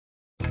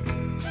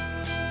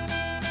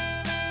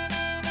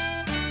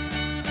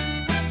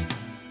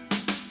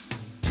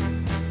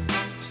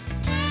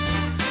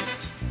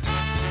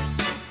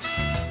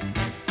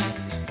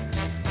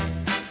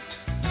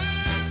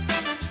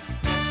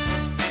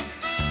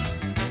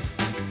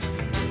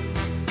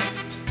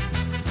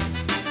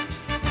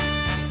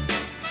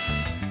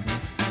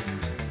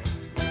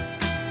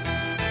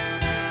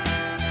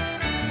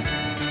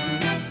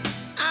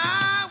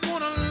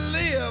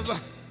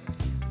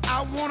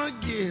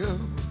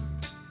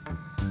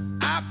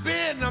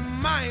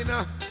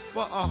mine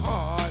for a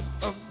heart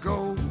of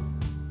gold.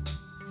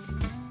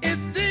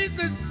 It's these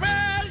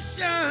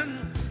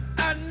expressions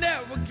I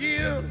never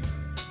give.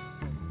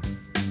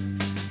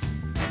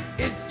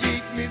 It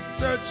keeps me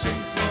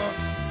searching for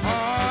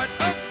heart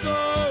of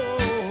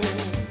gold,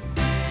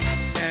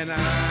 and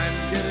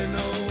I'm getting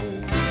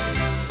old.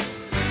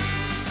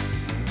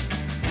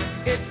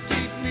 It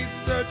keeps me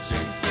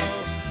searching for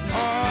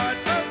heart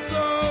of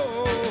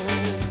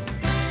gold,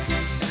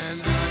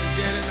 and I'm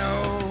getting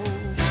old.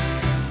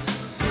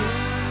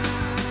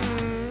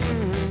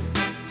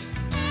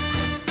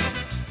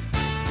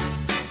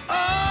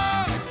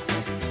 Oh,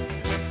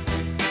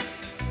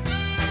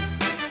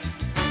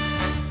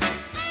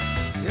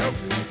 help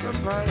me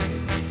somebody.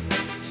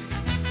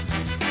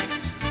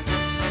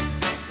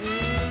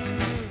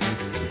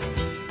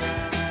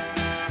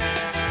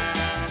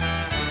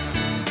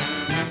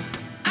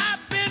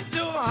 I've been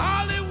to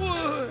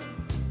Hollywood,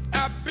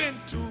 I've been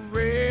to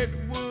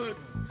Redwood,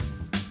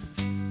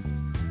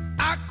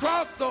 I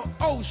crossed the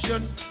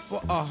ocean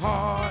for a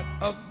heart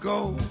of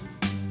gold.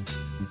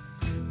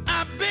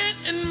 I've been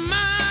in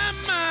my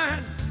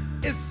mind,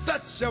 it's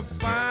such a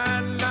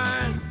fine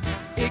line.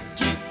 It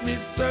keeps me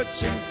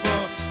searching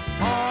for